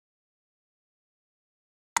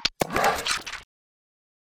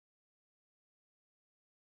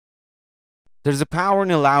There's a power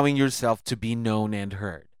in allowing yourself to be known and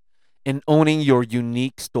heard, in owning your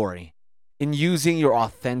unique story, in using your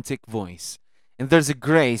authentic voice. And there's a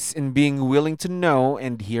grace in being willing to know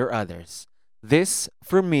and hear others. This,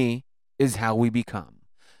 for me, is how we become.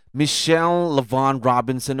 Michelle LaVaughn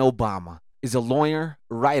Robinson Obama is a lawyer,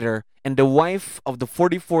 writer, and the wife of the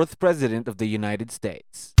 44th President of the United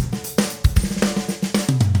States.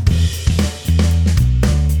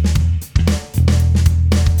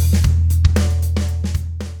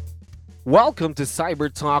 Welcome to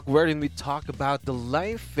Cyber Talk, wherein we talk about the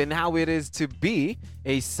life and how it is to be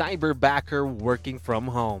a cyberbacker working from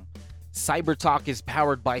home. Cyber Talk is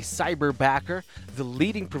powered by Cyberbacker, the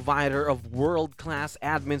leading provider of world-class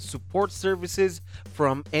admin support services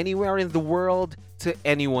from anywhere in the world to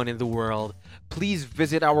anyone in the world. Please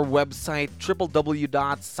visit our website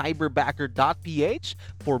www.cyberbacker.ph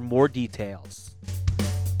for more details.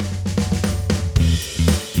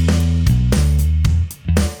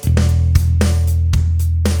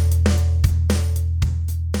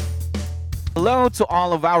 Hello to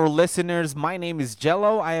all of our listeners. My name is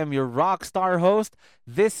Jello. I am your rock star host.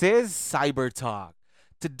 This is Cyber Talk.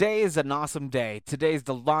 Today is an awesome day. Today is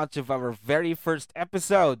the launch of our very first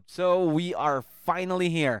episode. So we are finally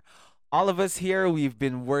here. All of us here, we've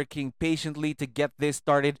been working patiently to get this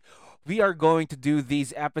started. We are going to do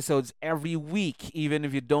these episodes every week, even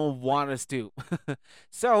if you don't want us to.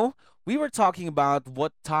 So, we were talking about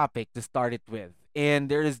what topic to start it with. And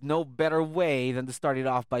there is no better way than to start it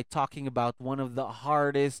off by talking about one of the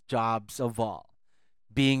hardest jobs of all,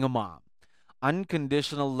 being a mom.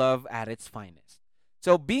 Unconditional love at its finest.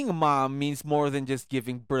 So, being a mom means more than just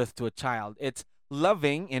giving birth to a child, it's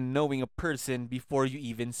loving and knowing a person before you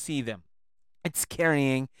even see them. It's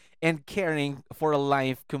carrying and caring for a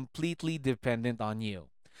life completely dependent on you.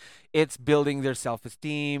 It's building their self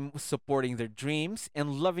esteem, supporting their dreams,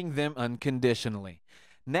 and loving them unconditionally.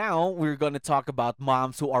 Now, we're going to talk about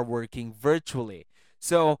moms who are working virtually.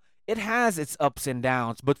 So, it has its ups and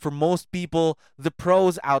downs, but for most people, the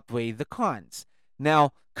pros outweigh the cons.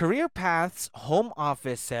 Now, career paths, home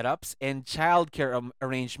office setups, and childcare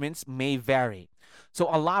arrangements may vary. So,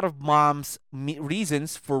 a lot of moms'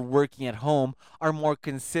 reasons for working at home are more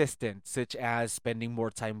consistent, such as spending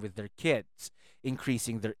more time with their kids,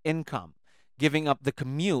 increasing their income, giving up the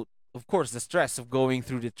commute, of course, the stress of going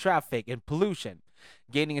through the traffic and pollution,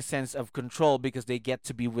 gaining a sense of control because they get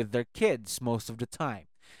to be with their kids most of the time,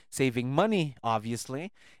 saving money,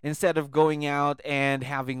 obviously. Instead of going out and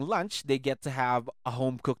having lunch, they get to have a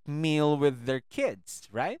home cooked meal with their kids,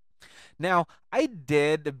 right? Now, I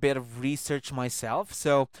did a bit of research myself.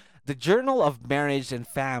 So, the Journal of Marriage and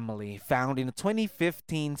Family found in a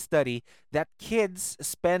 2015 study that kids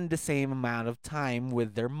spend the same amount of time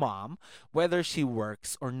with their mom, whether she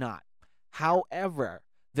works or not. However,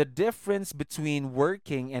 the difference between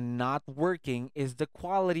working and not working is the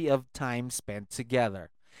quality of time spent together.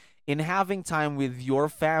 In having time with your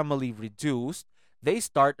family reduced, they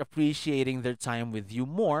start appreciating their time with you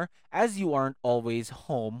more as you aren't always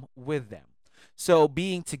home with them. So,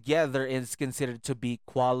 being together is considered to be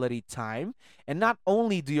quality time. And not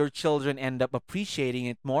only do your children end up appreciating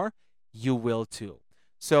it more, you will too.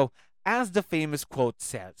 So, as the famous quote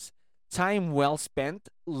says, time well spent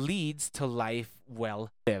leads to life well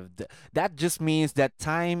lived. That just means that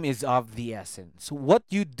time is of the essence. What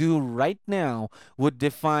you do right now would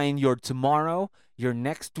define your tomorrow, your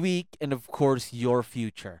next week, and of course, your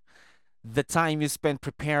future. The time you spend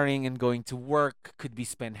preparing and going to work could be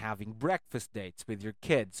spent having breakfast dates with your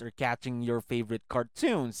kids or catching your favorite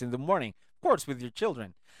cartoons in the morning, of course, with your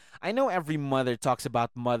children. I know every mother talks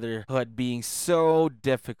about motherhood being so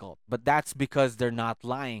difficult, but that's because they're not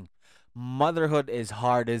lying. Motherhood is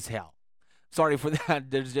hard as hell. Sorry for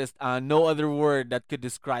that. There's just no other word that could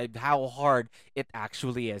describe how hard it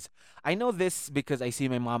actually is. I know this because I see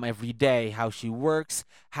my mom every day, how she works,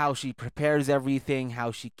 how she prepares everything,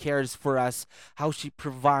 how she cares for us, how she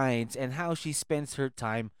provides, and how she spends her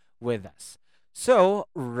time with us. So,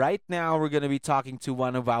 right now, we're going to be talking to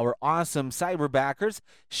one of our awesome cyberbackers,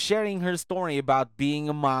 sharing her story about being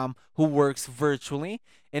a mom who works virtually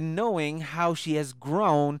and knowing how she has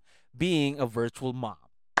grown being a virtual mom.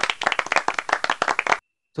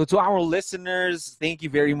 So, to our listeners, thank you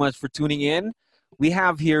very much for tuning in. We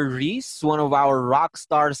have here Reese, one of our rock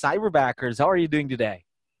star cyberbackers. How are you doing today?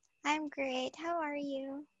 I'm great. How are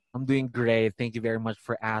you? I'm doing great. Thank you very much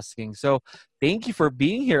for asking. So, thank you for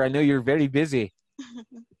being here. I know you're very busy.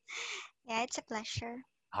 Yeah, it's a pleasure.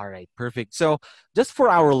 All right, perfect. So, just for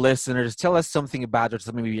our listeners, tell us something about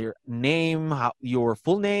yourself, maybe your name, your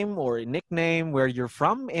full name or nickname, where you're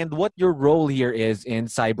from, and what your role here is in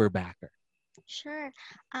Cyberbacker. Sure.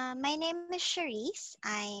 My name is Charisse.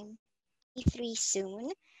 I'm 23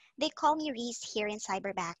 soon. They call me Reese here in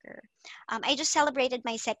Cyberbacker. I just celebrated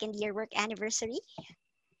my second year work anniversary,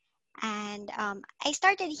 and I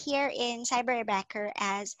started here in Cyberbacker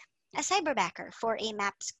as a cyberbacker for a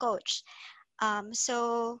maps coach.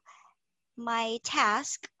 So my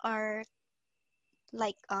tasks are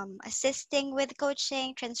like assisting with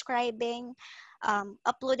coaching, transcribing,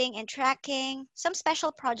 uploading and tracking, some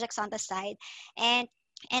special projects on the side, and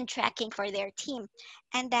tracking for their team.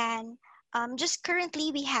 And then just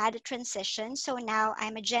currently we had a transition, so now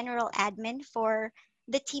I'm a general admin for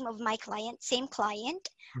the team of my client, same client,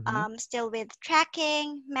 Hmm. still with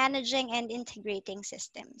tracking, managing, and integrating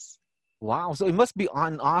systems. Wow. So it must be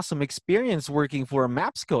an awesome experience working for a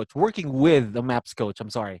maps coach, working with a maps coach. I'm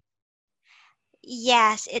sorry.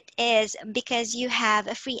 Yes, it is because you have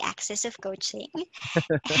a free access of coaching.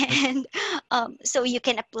 And so you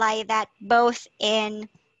can apply that both in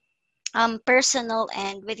personal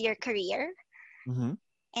and with your career. Hmm.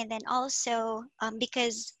 And then also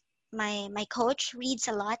because my coach reads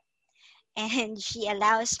a lot, and she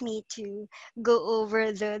allows me to go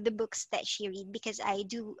over the books that she read because I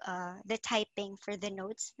do the typing for the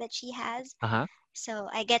notes that she has. Uh huh. So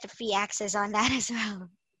I get a free access on that as well.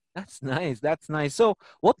 That's nice. That's nice. So,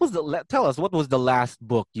 what was tell us, what was the last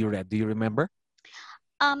book you read? Do you remember?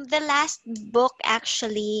 The last book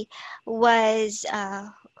actually was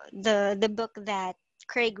the book that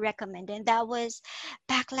Craig recommended. That was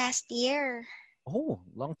back last year. Oh,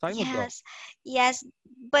 long time ago. Yes, yes.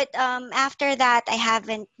 But after that, I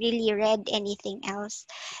haven't really read anything else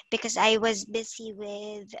because I was busy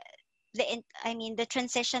with I mean, the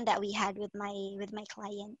transition that we had with my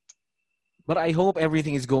client. But I hope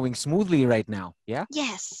everything is going smoothly right now. Yeah?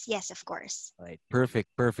 Yes, yes, of course. Right. Perfect.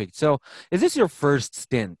 Perfect. So, is this your first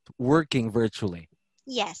stint working virtually?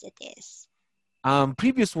 Yes, it is.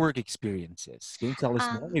 Previous work experiences. Can you tell us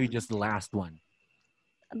more? Maybe Um, just the last one.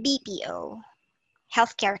 BPO,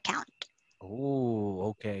 healthcare account.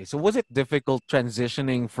 Oh, okay. So was it difficult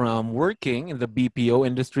transitioning from working in the BPO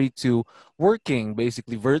industry to working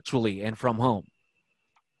basically virtually and from home?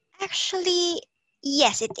 Actually,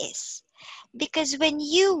 yes, it is. Because when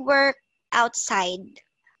you work outside,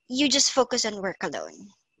 you just focus on work alone.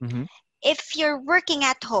 Hmm. If you're working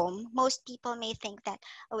at home, most people may think that,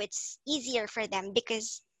 oh, it's easier for them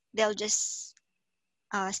because they'll just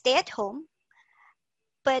stay at home.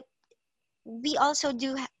 But we also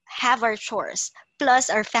do have our chores. Plus,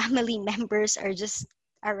 our family members are just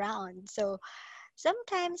around. So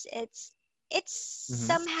sometimes it's Hmm.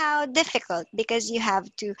 somehow difficult because you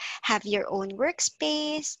have to have your own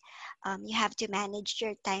workspace. You have to manage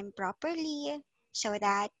your time properly so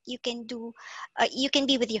that you can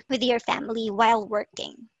be with your family while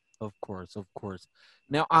working. Of course, of course.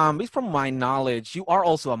 Now, based from my knowledge, you are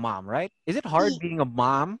also a mom, right? Is it hard E- being a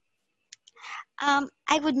mom?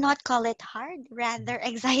 I would not call it hard, Mhm. rather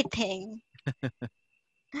exciting.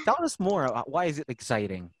 Tell us more. Why is it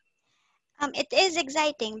exciting? It is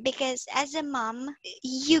exciting because as a mom,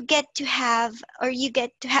 you get to have, or you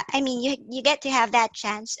get to have, I mean, you get to have that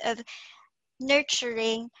chance of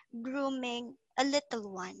nurturing, grooming a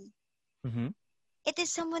little one. Hmm. It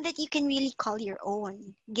is someone that you can really call your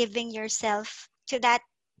own, giving yourself to that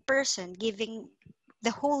person, giving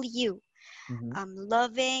the whole you, Hmm.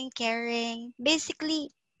 loving, caring, basically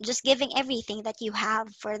just giving everything that you have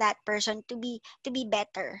for that person to be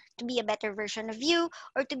better, to be a better version of you,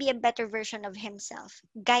 or to be a better version of himself,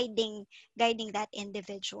 guiding that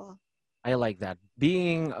individual. I like that.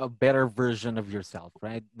 Being a better version of yourself,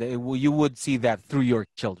 right? You would see that through your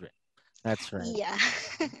children. That's right. Yeah.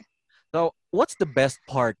 So, what's the best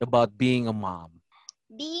part about being a mom?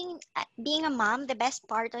 Being a mom, the best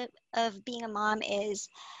part of being a mom is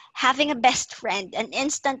having a best friend, an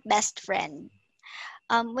instant best friend.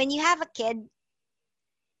 When you have a kid,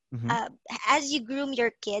 Hmm. uh, as you groom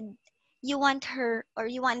your kid, you want her, or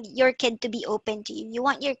you want your kid to be open to you. You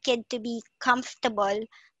want your kid to be comfortable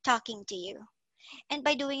talking to you, and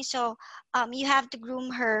by doing so, you have to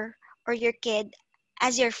groom her or your kid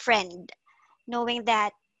as your friend, knowing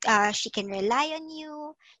that she can rely on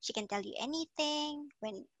you. She can tell you anything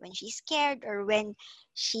when she's scared, or when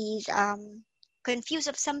she's confused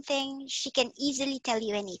of something. She can easily tell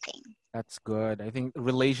you anything. That's good. I think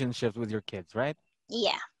relationships with your kids, right?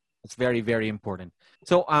 Yeah. It's very, very important.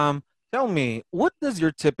 So, tell me, what does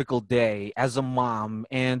your typical day as a mom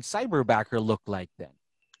and cyberbacker look like then?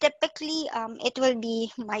 Typically, it will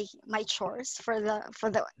be my chores for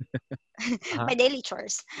the Uh-huh. my daily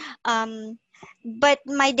chores. Um, but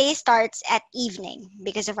my day starts at evening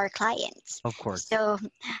because of our clients. Of course. So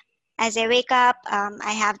As I wake up,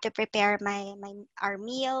 I have to prepare my our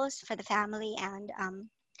meals for the family, and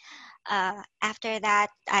after that,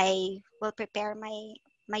 I will prepare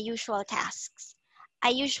my usual tasks. I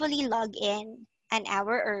usually log in an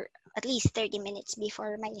hour or at least 30 minutes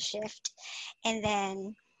before my shift, and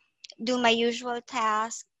then do my usual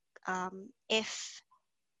task. If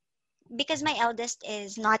Because my eldest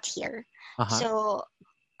is not here, Uh-huh. so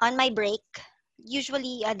on my break,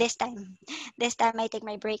 usually this time I take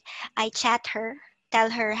my break, I chat her, tell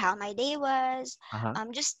her how my day was, Uh-huh.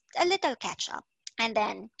 just a little catch up, and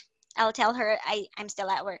then I'll tell her I'm still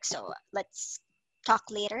at work, so let's talk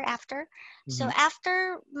later after. So Mm-hmm.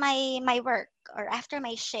 after my work or after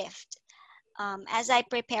my shift, as I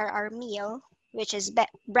prepare our meal, which is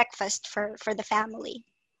breakfast for the family,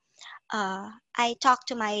 I talk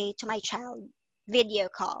to my child, video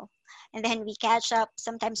call, and then we catch up.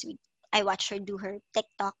 Sometimes I watch her do her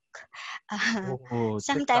TikTok. Oh,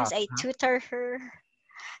 Sometimes TikTok, I huh? tutor her.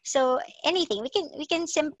 So anything we can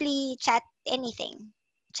simply chat anything,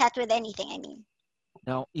 chat with anything. I mean,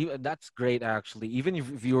 Now, that's great actually. Even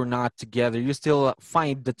if you're not together, you still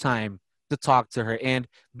find the time to talk to her and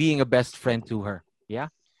being a best friend to her. Yeah,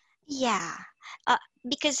 yeah, uh,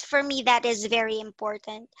 because for me that is very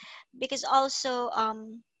important. Because also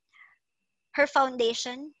her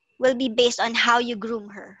foundation will be based on how you groom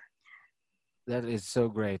her. that is so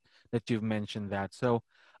great that you've mentioned that. So,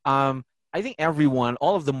 um, I think everyone,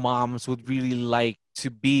 all of the moms would really like to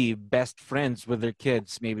be best friends with their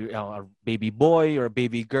kids, maybe a baby boy or a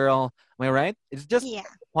baby girl. Am I right? It's just Yeah.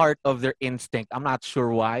 part of their instinct. I'm not sure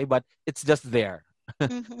why, but it's just there.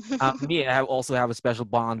 Me, I also have a special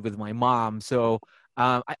bond with my mom. So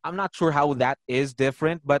I'm not sure how that is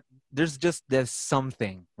different, but there's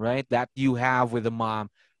something, right, that you have with a mom,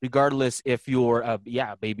 regardless if you're a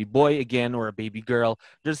baby boy again or a baby girl.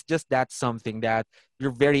 There's just that something that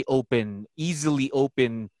you're very open, easily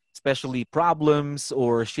open, especially problems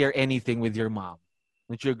or share anything with your mom.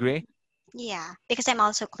 Don't you agree? Yeah, because I'm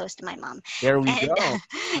also close to my mom. There we And go.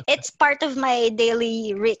 it's part of my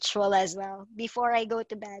daily ritual as well. Before I go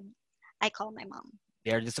to bed, I call my mom.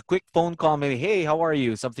 There, just a quick phone call, maybe, hey, how are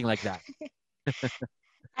you? Something like that.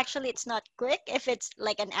 Actually, it's not quick if it's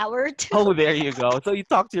like an hour or two. Oh, there you go. So you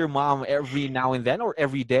talk to your mom every now and then or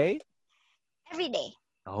every day? Every day.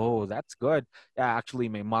 Oh, that's good. Yeah, actually,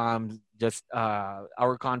 my mom just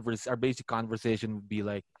our basic conversation would be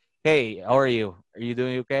like, "Hey, how are you? Are you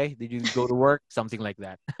doing okay? Did you go to work?" Something like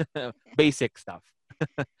that. Basic stuff.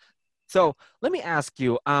 So let me ask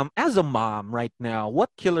you, as a mom right now, what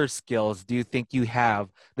killer skills do you think you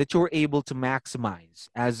have that you're able to maximize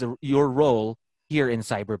as your role here in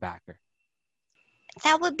Cyberbacker?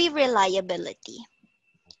 That would be reliability.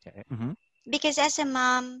 Okay. Mm-hmm. Because as a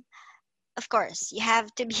mom, of course, you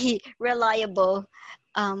have to be reliable.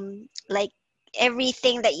 Like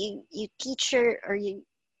everything that you teach her, or you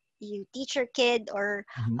teach your kid, or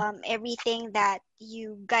Mm-hmm. everything that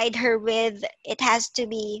you guide her with, it has to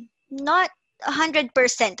be not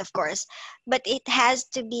 100%, of course, but it has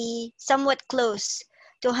to be somewhat close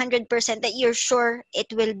to 100% that you're sure it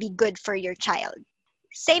will be good for your child.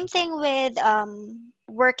 Same thing with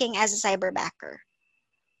working as a cyberbacker.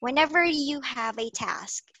 Whenever you have a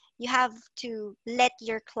task, you have to let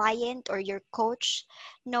your client or your coach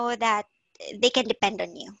know that they can depend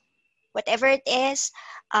on you. Whatever it is,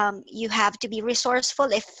 you have to be resourceful.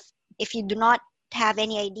 If you do not have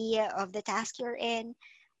any idea of the task you're in,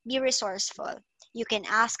 be resourceful. You can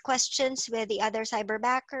ask questions with the other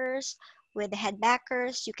cyberbackers, with the head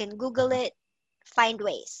backers. You can Google it, find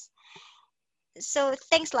ways. So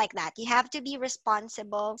things like that. You have to be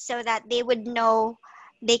responsible so that they would know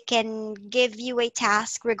they can give you a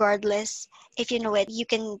task regardless. If you know it, you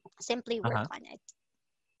can simply work Uh-huh. on it.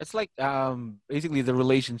 It's like basically the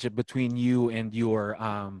relationship between you and your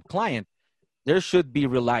client. There should be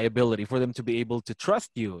reliability for them to be able to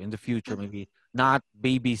trust you in the future, Hmm. maybe not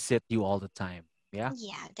babysit you all the time. Yeah,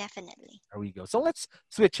 Yeah, definitely. there we go. So let's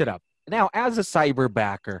switch it up. Now, as a cyber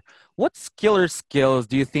backer, what killer skills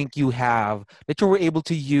do you think you have that you were able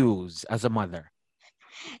to use as a mother?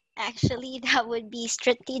 Actually, that would be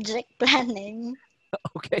strategic planning.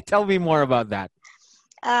 Okay, tell me more about that.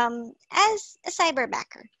 As a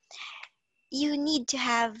cyberbacker, you need to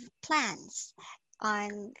have plans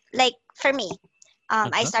on, like for me,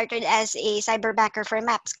 I Uh-huh. started as a cyberbacker for a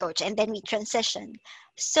maps coach, and then we transitioned.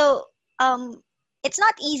 So um, it's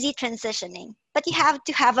not easy transitioning, but you have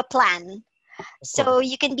to have a plan Of so course.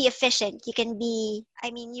 you can be efficient. You can be,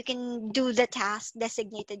 I mean, you can do the task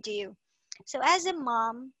designated to you. So as a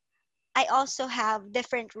mom, I also have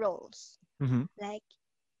different roles, Mm-hmm. like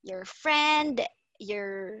your friend,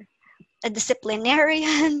 you're a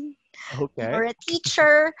disciplinarian, Okay. You're a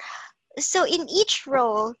teacher. So in each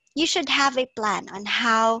role, you should have a plan on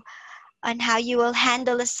how you will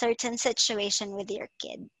handle a certain situation with your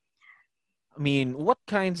kid. I mean, what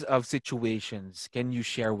kinds of situations can you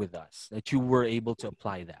share with us that you were able to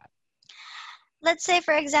apply that? Let's say,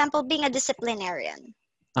 for example, being a disciplinarian.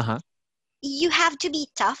 Uh huh. You have to be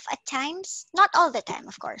tough at times, not all the time,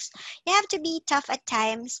 of course. You have to be tough at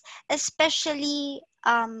times, especially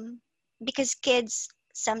because kids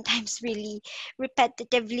sometimes really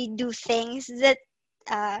repetitively do things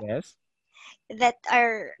uh, Yes. that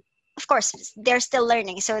are, of course, they're still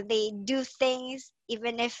learning, so they do things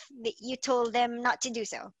even if you told them not to do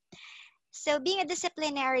so. So being a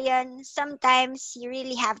disciplinarian, sometimes you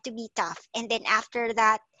really have to be tough, and then after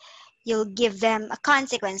that you'll give them a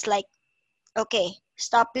consequence, like, okay,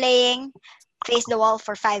 stop playing, face the wall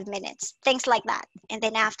for 5 minutes, things like that. And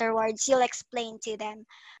then afterwards, you'll explain to them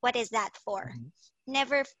what is that for. Mhm.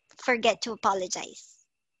 Never forget to apologize.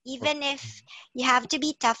 Or- Even if mhm. you have to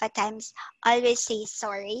be tough at times, always say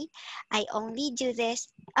sorry. I only do this.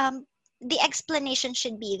 The explanation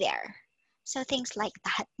should be there. So things like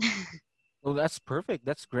that. Well, that's perfect.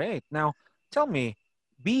 That's great. Now, tell me,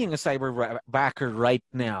 being a backer right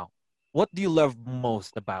now, what do you love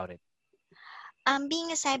most about it?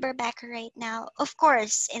 Being a cyberbacker right now, of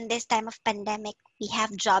course, in this time of pandemic, we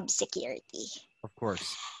have job security. Of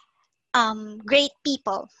course. Great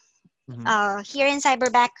people. Mm-hmm. Here in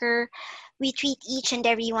Cyberbacker, we treat each and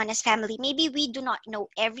everyone as family. Maybe we do not know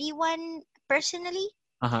everyone personally,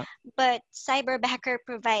 Uh huh. but Cyberbacker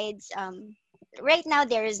provides, right now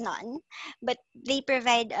there is none, but they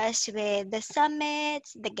provide us with the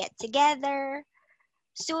summits, the get together.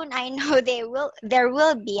 Soon I know there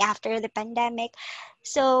will be after the pandemic.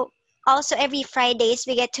 So also every Fridays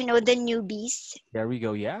we get to know the newbies. There we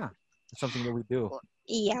go. Yeah. That's something that we do.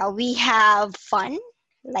 Yeah, we have fun.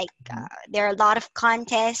 Like Hmm. there are a lot of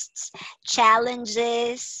contests,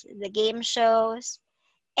 challenges, the game shows,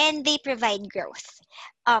 and they provide growth.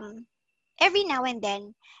 Um, every now and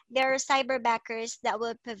then, there are cyberbackers that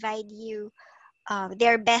will provide you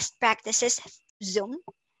their best practices through Zoom.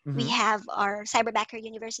 We Hmm. have our Cyberbacker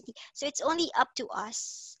University, so it's only up to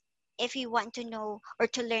us if you want to know or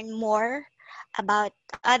to learn more about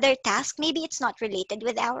other tasks. Maybe it's not related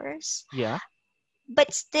with ours, Yeah.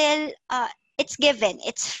 but still it's given,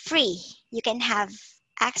 it's free, you can have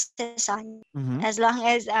access on it Hmm. as long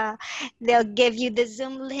as they'll give you the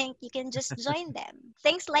Zoom link, you can just join them,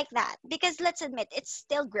 things like that, because let's admit it's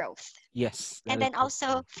still growth. Yes, And that is then so also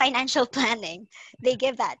true. financial planning, they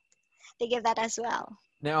give that, they give that as well.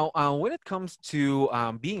 Now, when it comes to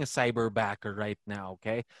being a cyber backer right now,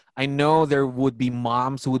 okay, I know there would be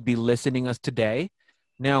moms who would be listening us today.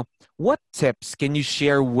 Now, what tips can you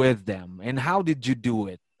share with them, and how did you do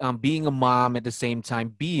it? Being a mom at the same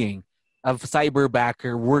time being a cyber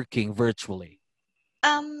backer working virtually.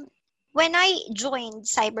 um when I joined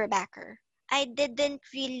Cyberbacker, I didn't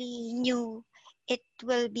really knew it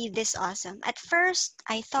will be this awesome. At first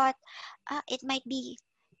I thought it might be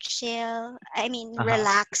chill, I mean Uh huh.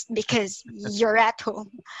 relaxed because you're at home.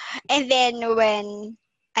 And then when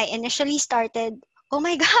I initially started, oh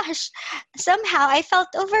my gosh, somehow I felt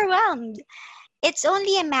overwhelmed. It's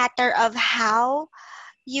only a matter of how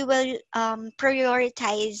you will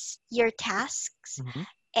prioritize your tasks, Hmm.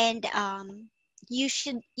 and you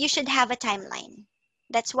should have a timeline.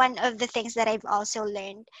 That's one of the things that I've also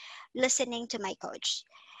learned listening to my coach.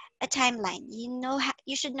 A timeline.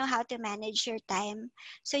 You should know how to manage your time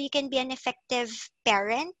so you can be an effective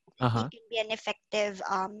parent. Uh You huh. can be an effective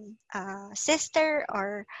sister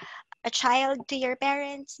or a child to your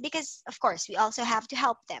parents, because of course we also have to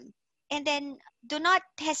help them. And then do not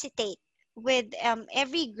hesitate with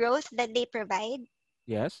every growth that they provide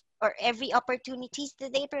Yes. or every opportunities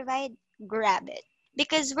that they provide. Grab it,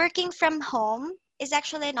 because working from home is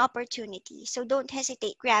actually an opportunity, so don't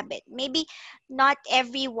hesitate, grab it. Maybe not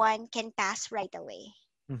everyone can pass right away,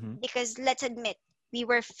 Hmm. because let's admit we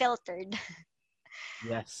were filtered.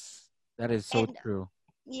 Yes, that is so And true.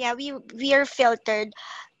 yeah, we are filtered,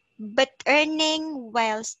 but earning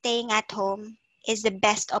while staying at home is the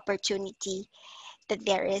best opportunity that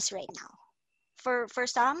there is right now. For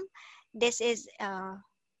some, this is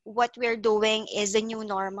what we're doing is a new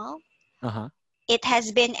normal. Uh huh. It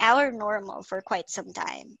has been our normal for quite some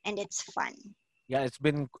time, and it's fun. Yeah,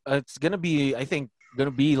 it's gonna be, I think,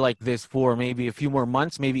 gonna be like this for maybe a few more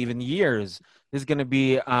months, maybe even years. This is gonna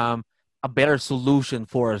be a better solution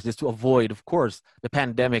for us, just to avoid, of course, the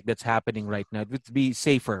pandemic that's happening right now. To be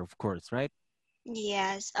safer, of course, right?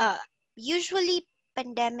 Yes. Usually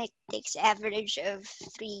pandemic takes average of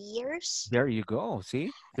 3 years. There you go.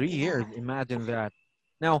 See, 3 years. Yeah. Imagine that.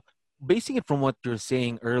 Now, basing it from what you're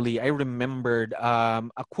saying early, I remembered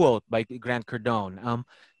a quote by Grant Cardone.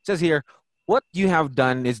 It says here, "What you have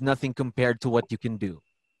done is nothing compared to what you can do."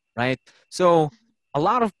 Right? So a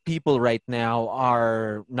lot of people right now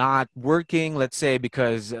are not working, let's say,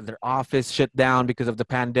 because their office shut down because of the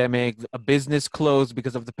pandemic, a business closed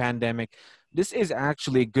because of the pandemic. This is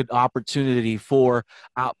actually a good opportunity for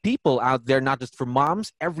people out there, not just for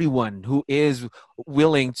moms, everyone who is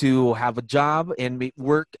willing to have a job and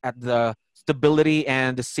work at the stability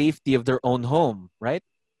and the safety of their own home, right?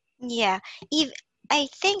 Yeah, Eve, I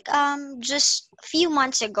think just a few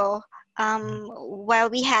months ago, Mhm. while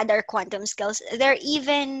we had our quantum skills, there are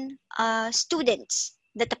even students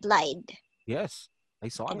that applied Yes, I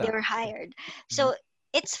saw and they that. were hired. Mhm. So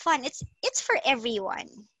it's fun. It's for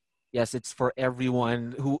everyone. Yes, it's for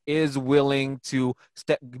everyone who is willing to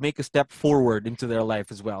make a step forward into their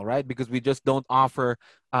life as well, right? Because we just don't offer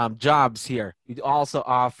jobs here. We also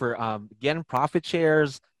offer, again, profit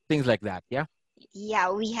shares, things like that. Yeah.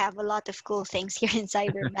 Yeah, we have a lot of cool things here in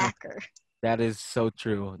Cyberbacker. That is so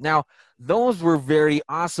true. Now, those were very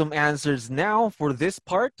awesome answers. Now, for this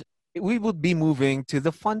part, we would be moving to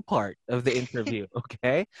the fun part of the interview.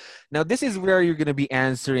 Okay. Now, this is where you're going to be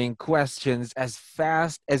answering questions as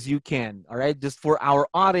fast as you can. All right. Just for our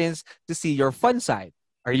audience to see your fun side.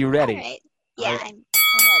 Are you All ready? right. All Yeah, right.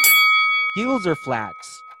 I'm ready. Heels or flats?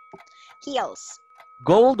 Heels,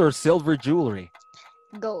 Gold or silver jewelry?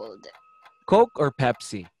 gold, Coke or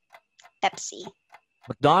Pepsi? Pepsi,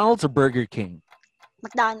 McDonald's or Burger King?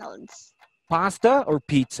 McDonald's, Pasta or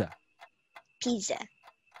pizza? pizza,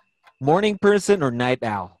 Morning person or night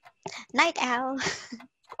owl? night owl,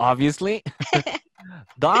 Obviously.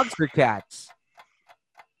 Dogs or cats?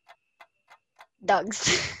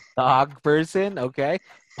 dogs, Dog person, okay.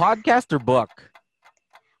 Podcast or book?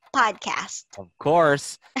 podcast, Of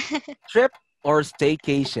course. Trip or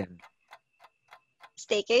staycation?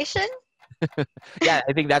 staycation. Yeah,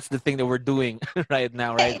 I think that's the thing that we're doing right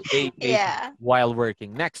now, right? Staycation Yeah, while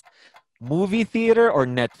working. Next, movie theater or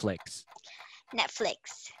Netflix?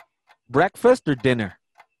 Netflix, Breakfast or dinner?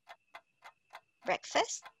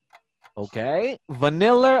 breakfast, Okay.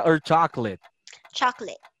 Vanilla or chocolate?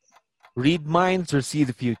 chocolate, Read minds or see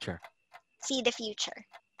the future? see the future,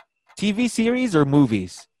 TV series or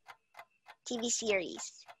movies? TV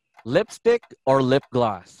series. Lipstick or lip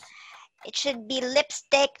gloss? It should be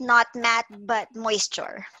lipstick, not matte, but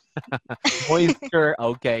moisture. Moisture.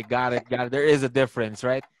 Okay, got it. Got it. There is a difference,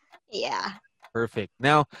 right? Yeah. Perfect.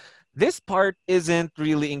 Now, this part isn't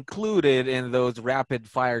really included in those rapid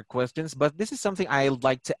fire questions, but this is something I'd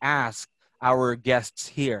like to ask our guests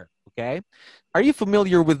here. Okay. Are you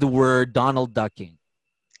familiar with the word Donald ducking?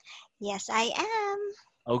 Yes, I am.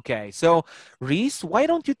 Okay. So, Reese, why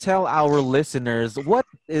don't you tell our listeners what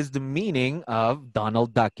is the meaning of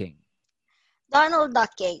Donald ducking? Donald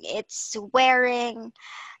ducking. It's wearing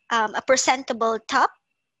a presentable top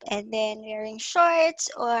and then wearing shorts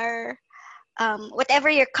or whatever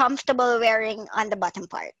you're comfortable wearing on the bottom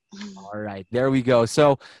part. All right, there we go.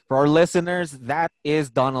 So, for our listeners, that is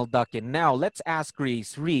Donald ducking. Now, let's ask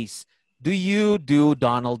Reese. Reese, do you do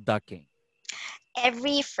Donald ducking?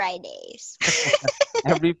 Every Fridays.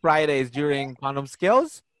 Every Fridays during Quantum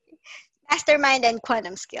Skills? Mastermind and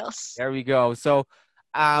quantum skills. There we go. So,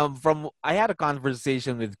 from I had a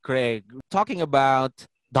conversation with Craig talking about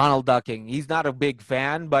Donald ducking. He's not a big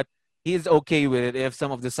fan, but he's okay with it if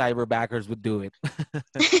some of the cyberbackers would do it.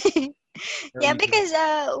 There Yeah, we go. because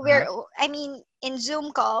Uh-huh. I mean, in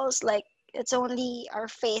Zoom calls, like it's only our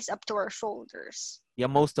face up to our shoulders. Yeah,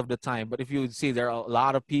 most of the time. But if you would see, there are a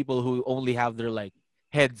lot of people who only have their like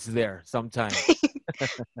heads there sometimes.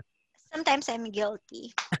 Sometimes I'm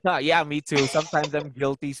guilty. Yeah, me too. Sometimes I'm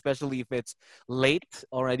guilty, especially if it's late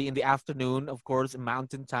already in the afternoon, of course,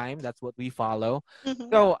 mountain time. That's what we follow.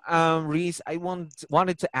 Mhm. So, Reese,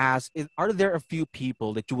 wanted to ask, are there a few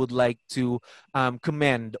people that you would like to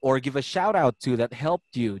commend or give a shout out to that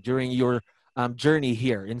helped you during your journey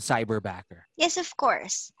here in Cyberbacker? Yes, of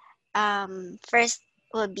course. First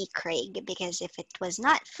will be Craig because if it was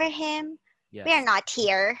not for him, we are Yes. not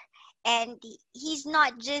here. And he's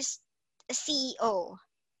not just a CEO,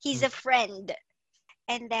 he's Mhm. a friend.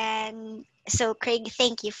 And then, so Craig,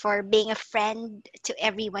 thank you for being a friend to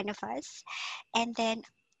every one of us. And then,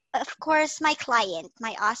 of course, my client,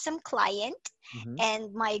 my awesome client, Mhm.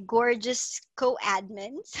 and my gorgeous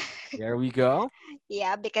co-admins. There we go.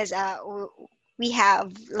 Yeah, because we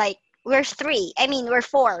have like we're three. I mean, we're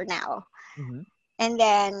four now. Mhm. And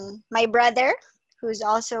then my brother, who's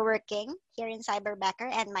also working here in Cyberbacker,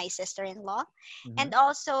 and my sister-in-law. Mhm. And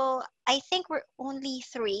also, I think we're only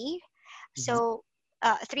three. Mhm. So,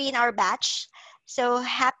 three in our batch. So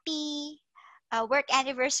happy work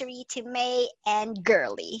anniversary to May and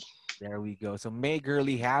Girly. There we go. So May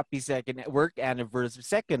Girly, happy second work anniversary.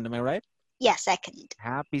 Second, am I right? Yeah, second.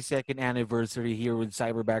 Happy second anniversary here with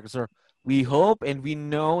Cyberbacker. So we hope and we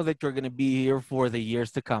know that you're gonna be here for the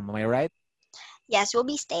years to come. Am I right? Yes, we'll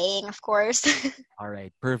be staying, of course. All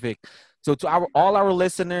right, perfect. So to our all our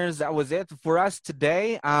listeners, that was it for us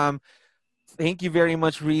today. Thank you very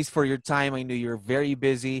much, Reese, for your time. I know you're very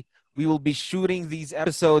busy. We will be shooting these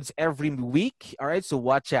episodes every week. All right, so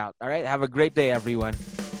watch out. All right, have a great day, everyone.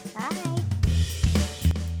 Bye.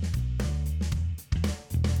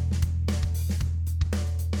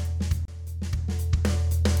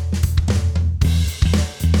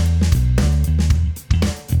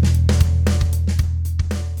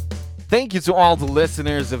 Thank you to all the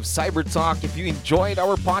listeners of Cyber Talk. If you enjoyed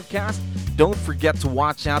our podcast, don't forget to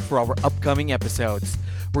watch out for our upcoming episodes.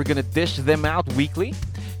 We're going to dish them out weekly.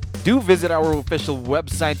 Do visit our official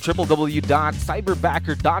website,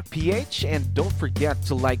 www.cyberbacker.ph, and don't forget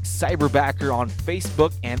to like Cyberbacker on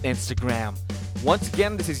Facebook and Instagram. Once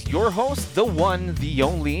again, this is your host, the one, the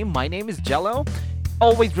only. My name is Jello.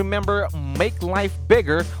 Always remember, make life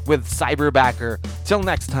bigger with Cyberbacker. Till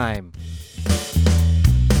next time.